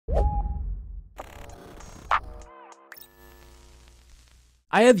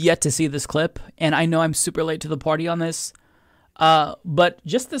I have yet to see this clip, and I know I'm super late to the party on this, but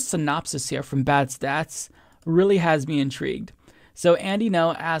just the synopsis here from Bad Stats really has me intrigued. So Andy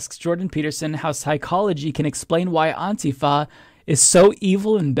No asks Jordan Peterson how psychology can explain why Antifa is so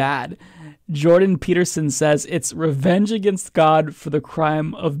evil and bad. Jordan Peterson says it's revenge against God for the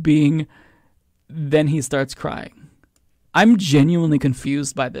crime of being. Then he starts crying. I'm genuinely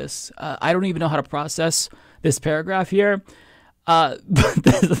confused by this. I don't even know how to process this paragraph here. But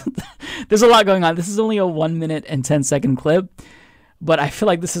there's a lot going on. This is only a 1 minute and 10-second clip, but I feel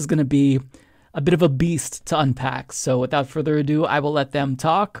like this is going to be a bit of a beast to unpack. So without further ado, I will let them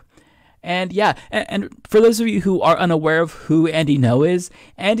talk. And yeah, and for those of you who are unaware of who Andy No is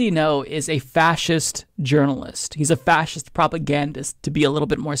a fascist journalist. He's a fascist propagandist, to be a little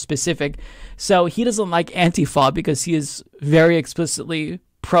bit more specific. So he doesn't like Antifa because he is very explicitly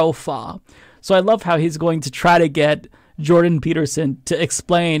pro-fa. So I love how he's going to try to get Jordan Peterson to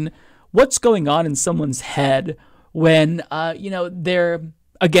explain what's going on in someone's head when, they're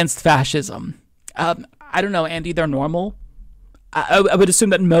against fascism. I don't know, Andy, they're normal. I would assume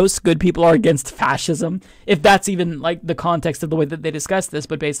that most good people are against fascism, if that's even like the context of the way that they discuss this,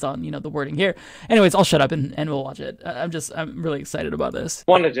 but based on, the wording here. Anyways, I'll shut up and we'll watch it. I'm really excited about this.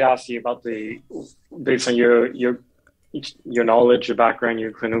 I wanted to ask you about based on your knowledge, your background,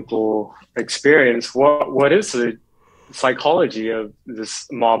 your clinical experience, what is the psychology of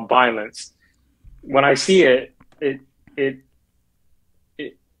this mob violence? When I see it,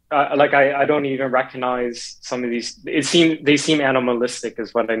 I don't even recognize some of these. They seem animalistic,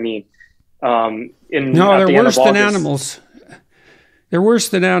 is what I mean. No, they're worse than animals. They're worse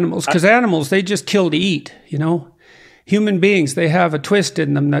than animals because animals, they just kill to eat. Human beings, they have a twist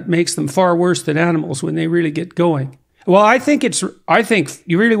in them that makes them far worse than animals when they really get going. Well, I think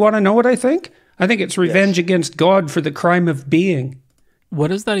you really want to know what I think? I think it's revenge against God for the crime of being. What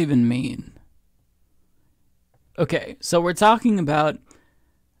does that even mean? Okay, so we're talking about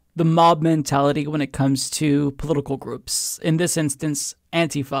the mob mentality when it comes to political groups. In this instance,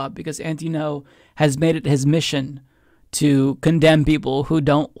 Antifa, because Andy No has made it his mission to condemn people who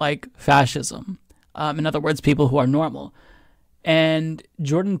don't like fascism. In other words, people who are normal. And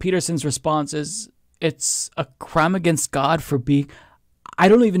Jordan Peterson's response is, it's a crime against God for being... I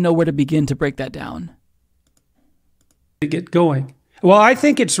don't even know where to begin to break that down. To get going. Well, I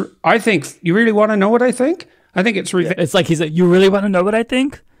think you really want to know what I think? I think it's... It's like he's like, you really want to know what I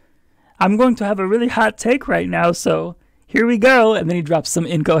think? I'm going to have a really hot take right now, so here we go. And then he drops some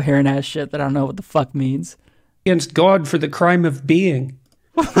incoherent ass shit that I don't know what the fuck means. Against God for the crime of being.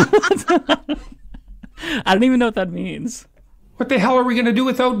 I don't even know what that means. What the hell are we going to do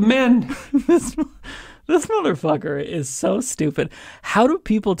without men? This motherfucker is so stupid. How do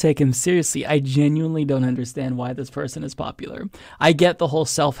people take him seriously? I genuinely don't understand why this person is popular. I get the whole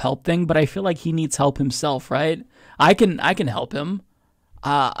self-help thing, but I feel like he needs help himself, right? I can help him.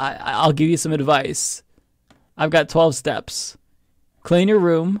 I'll give you some advice. I've got 12 steps. Clean your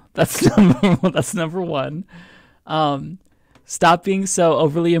room. That's number one. Stop being so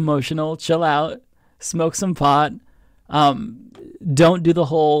overly emotional. Chill out. Smoke some pot. Don't do the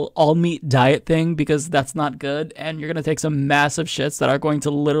whole all meat diet thing because that's not good. And you're going to take some massive shits that are going to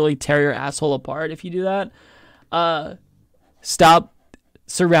literally tear your asshole apart if you do that. Stop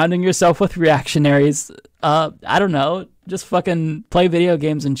surrounding yourself with reactionaries. I don't know. Just fucking play video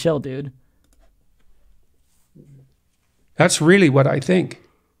games and chill, dude. That's really what I think.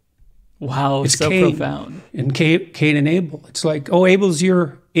 Wow, it's so Cain, profound. And Cain and Abel. It's like, oh, Abel's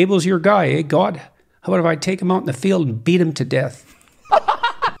your guy, eh? God, how about if I take him out in the field and beat him to death?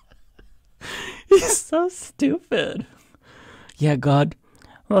 He's so stupid. Yeah, God.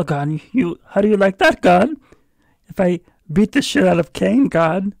 Well, God, how do you like that, God? If I beat the shit out of Cain,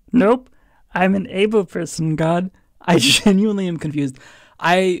 God? Nope. I'm an Abel person, God. I genuinely am confused.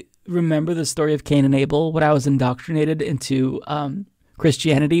 I remember the story of Cain and Abel when I was indoctrinated into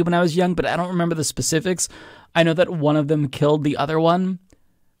Christianity when I was young, but I don't remember the specifics. I know that one of them killed the other one.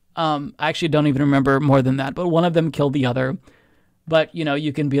 I actually don't even remember more than that, but one of them killed the other. But,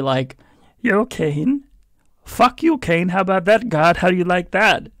 you can be like, yo, Cain. Fuck you, Cain. How about that, God? How do you like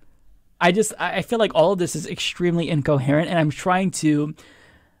that? I feel like all of this is extremely incoherent, and I'm trying to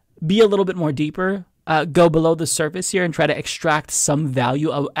be a little bit more deeper, go below the surface here and try to extract some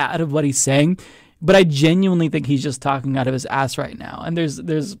value out of what he's saying. But I genuinely think he's just talking out of his ass right now. And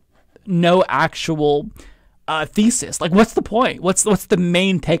there's no actual thesis. Like, what's the point? What's the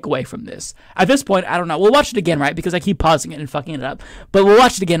main takeaway from this? At this point, I don't know. We'll watch it again, right? Because I keep pausing it and fucking it up. But we'll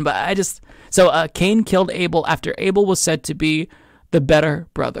watch it again. But So Cain killed Abel after Abel was said to be the better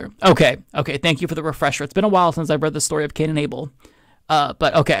brother. Okay. Thank you for the refresher. It's been a while since I've read the story of Cain and Abel.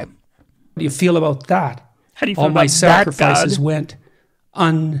 But okay. How do you feel about that? How do you feel All about my that, sacrifices God? went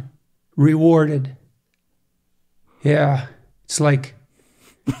unrewarded. Yeah, it's like,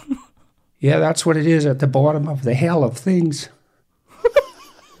 yeah, that's what it is at the bottom of the hell of things.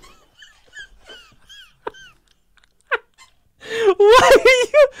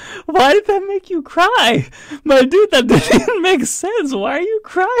 Why did that make you cry? My dude, that didn't make sense. Why are you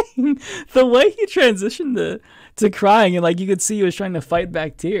crying? The way he transitioned to crying, and like you could see he was trying to fight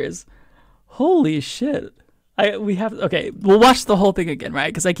back tears. Holy shit. Okay, we'll watch the whole thing again,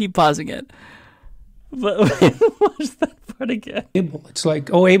 right? Because I keep pausing it. But watch that part again. Abel, it's like,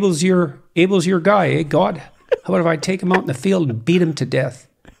 oh, Abel's your guy, eh, God? How about if I take him out in the field and beat him to death?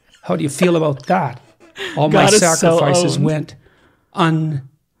 How do you feel about that? All my sacrifices went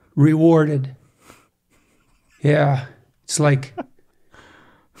unrewarded. Yeah, it's like,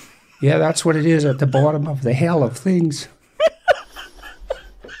 yeah, that's what it is at the bottom of the hell of things.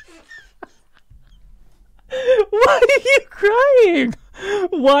 Why are you crying?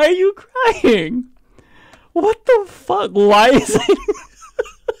 Why are you crying? What the fuck? Why is it?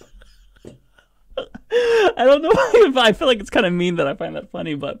 I don't know if I feel like it's kind of mean that I find that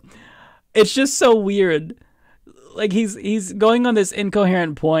funny, but it's just so weird. Like he's going on this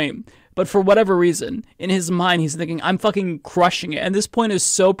incoherent point, but for whatever reason, in his mind, he's thinking, I'm fucking crushing it. And this point is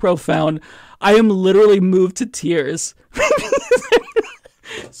so profound. I am literally moved to tears.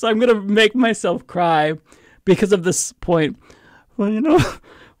 So I'm going to make myself cry because of this point. Well, you know,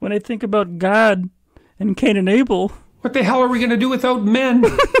 when I think about God and Cain and Abel. What the hell are we going to do without men?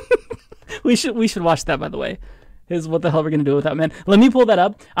 We should watch that, by the way. Is what the hell we're going to do without men. Let me pull that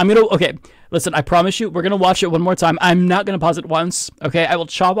up. Okay, listen, I promise you, we're going to watch it one more time. I'm not going to pause it once, okay? I will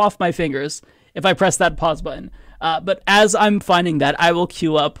chop off my fingers if I press that pause button. But as I'm finding that, I will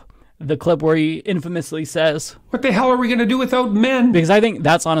cue up the clip where he infamously says, what the hell are we going to do without men? Because I think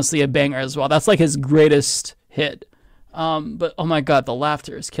that's honestly a banger as well. That's like his greatest hit. But oh my God, the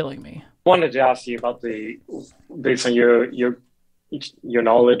laughter is killing me. I wanted to ask you about based on your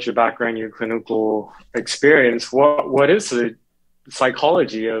knowledge, your background, your clinical experience, what is the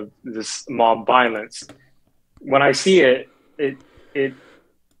psychology of this mob violence? When I see it,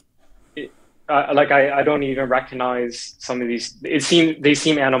 I don't even recognize some of these. They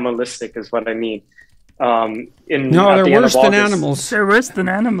seem animalistic, is what I mean. They're worse than animals. They're worse than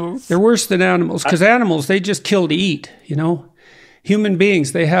animals. They're worse than animals because animals, they just kill to eat, you know. Human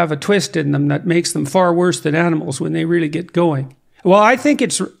beings, they have a twist in them that makes them far worse than animals when they really get going. Well, I think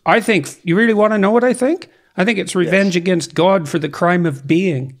you really want to know what I think? I think it's revenge against God for the crime of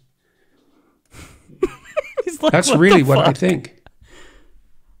being. Like, that's really what I think.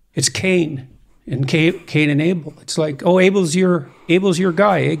 It's Cain and Abel. It's like, oh, Abel's your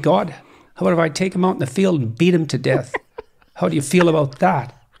guy, eh, God? How about if I take him out in the field and beat him to death? How do you feel about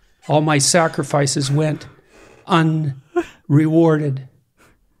that? All my sacrifices went unrewarded.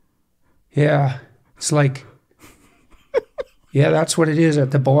 Yeah, it's like, yeah, that's what it is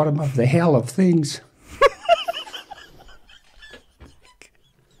at the bottom of the hell of things.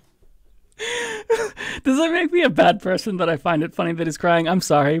 Does that make me a bad person that I find it funny that he's crying? I'm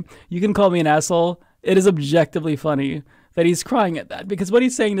sorry. You can call me an asshole. It is objectively funny that he's crying at that because what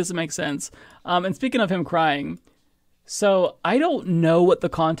he's saying doesn't make sense. And speaking of him crying, so I don't know what the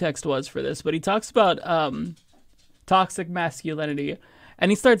context was for this, but he talks about toxic masculinity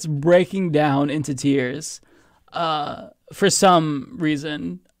and he starts breaking down into tears for some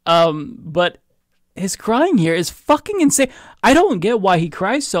reason. But his crying here is fucking insane. I don't get why he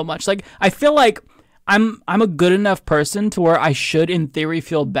cries so much. Like, I feel like I'm a good enough person to where I should, in theory,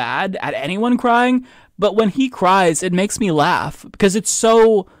 feel bad at anyone crying. But when he cries, it makes me laugh because it's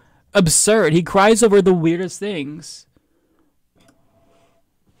so absurd. He cries over the weirdest things.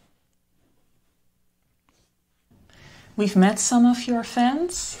 We've met some of your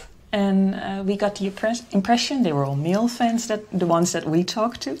fans, and we got the impression they were all male fans, the ones that we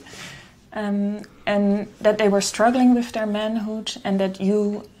talked to. And that they were struggling with their manhood and that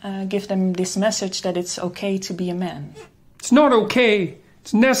you give them this message that it's okay to be a man. It's not okay.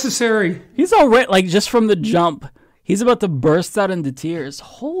 It's necessary. He's already, like, just from the jump, he's about to burst out into tears.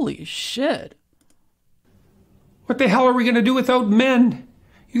 Holy shit. What the hell are we going to do without men?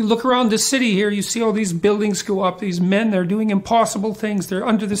 You look around the city here, you see all these buildings go up. These men, they're doing impossible things. They're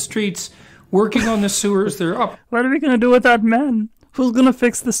under the streets, working on the sewers. They're up. What are we going to do without men? Who's going to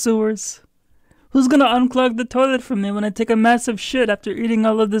fix the sewers? Who's going to unclog the toilet for me when I take a massive shit after eating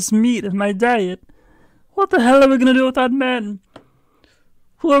all of this meat in my diet? What the hell are we going to do without men?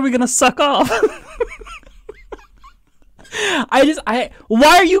 Who are we going to suck off?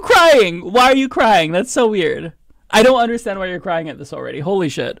 Why are you crying? Why are you crying? That's so weird. I don't understand why you're crying at this already. Holy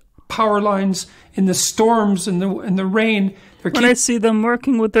shit. Power lines in the storms and the rain. When I see them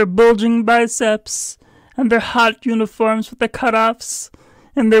working with their bulging biceps and their hot uniforms with the cutoffs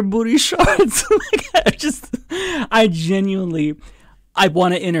and their booty shorts, I genuinely, I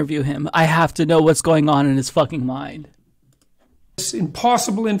want to interview him. I have to know what's going on in his fucking mind. This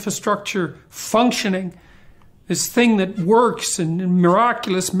impossible infrastructure functioning, this thing that works in a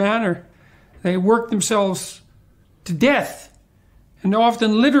miraculous manner. They work themselves to death. And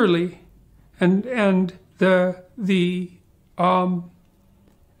often literally, and the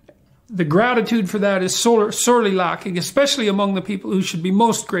gratitude for that is sorely lacking, especially among the people who should be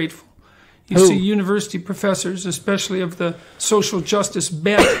most grateful. You see university professors, especially of the social justice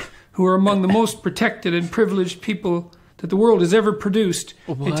bent, who are among the most protected and privileged people that the world has ever produced.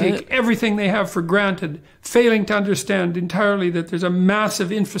 What? They take everything they have for granted, failing to understand entirely that there's a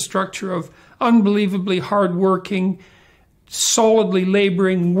massive infrastructure of unbelievably hardworking, solidly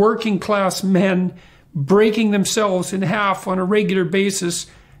laboring, working class men breaking themselves in half on a regular basis,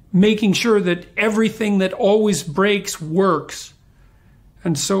 making sure that everything that always breaks works.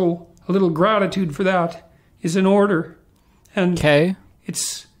 And so a little gratitude for that is in order. And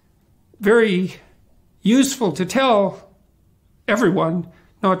it's very useful to tell everyone,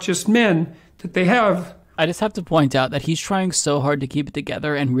 not just men, that they have. I just have to point out that he's trying so hard to keep it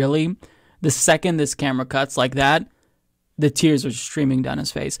together, and really, the second this camera cuts like that, the tears are streaming down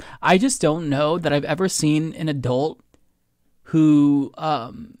his face. I just don't know that I've ever seen an adult who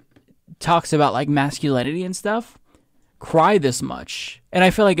talks about like masculinity and stuff cry this much. And I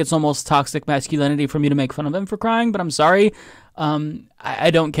feel like it's almost toxic masculinity for me to make fun of him for crying, but I'm sorry.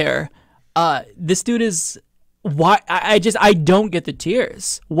 I don't care. This dude is... Why? I don't get the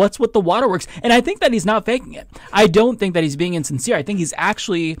tears. What's with the waterworks? And I think that he's not faking it. I don't think that he's being insincere. I think he's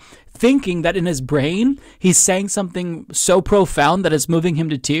actually thinking that in his brain, he's saying something so profound that it's moving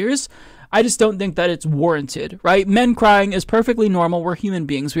him to tears. I just don't think that it's warranted, right? Men crying is perfectly normal. We're human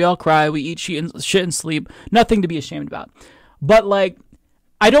beings. We all cry. We eat shit and sleep. Nothing to be ashamed about. But, like,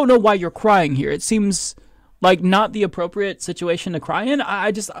 I don't know why you're crying here. It seems like not the appropriate situation to cry in.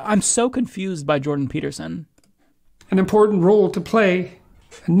 I'm so confused by Jordan Peterson. An important role to play,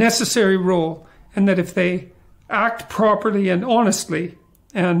 a necessary role, and that if they act properly and honestly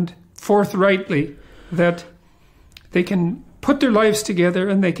and forthrightly, that they can put their lives together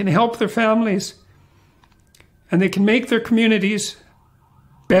and they can help their families and they can make their communities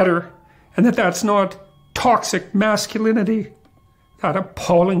better, and that's not toxic masculinity, that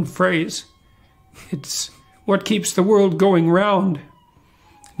appalling phrase. It's what keeps the world going round.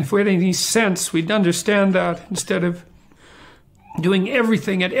 If we had any sense, we'd understand that instead of doing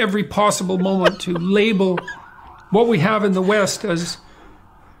everything at every possible moment to label what we have in the West as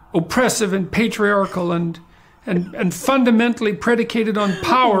oppressive and patriarchal and fundamentally predicated on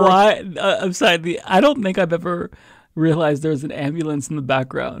power. Why? I'm sorry. I don't think I've ever realized there's an ambulance in the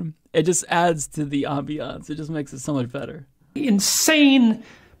background. It just adds to the ambiance. It just makes it so much better. Insane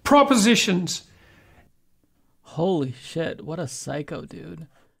propositions. Holy shit. What a psycho, dude.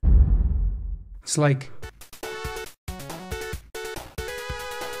 It's like,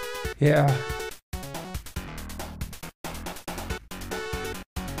 yeah.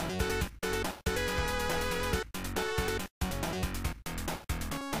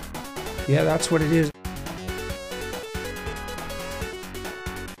 Yeah, that's what it is.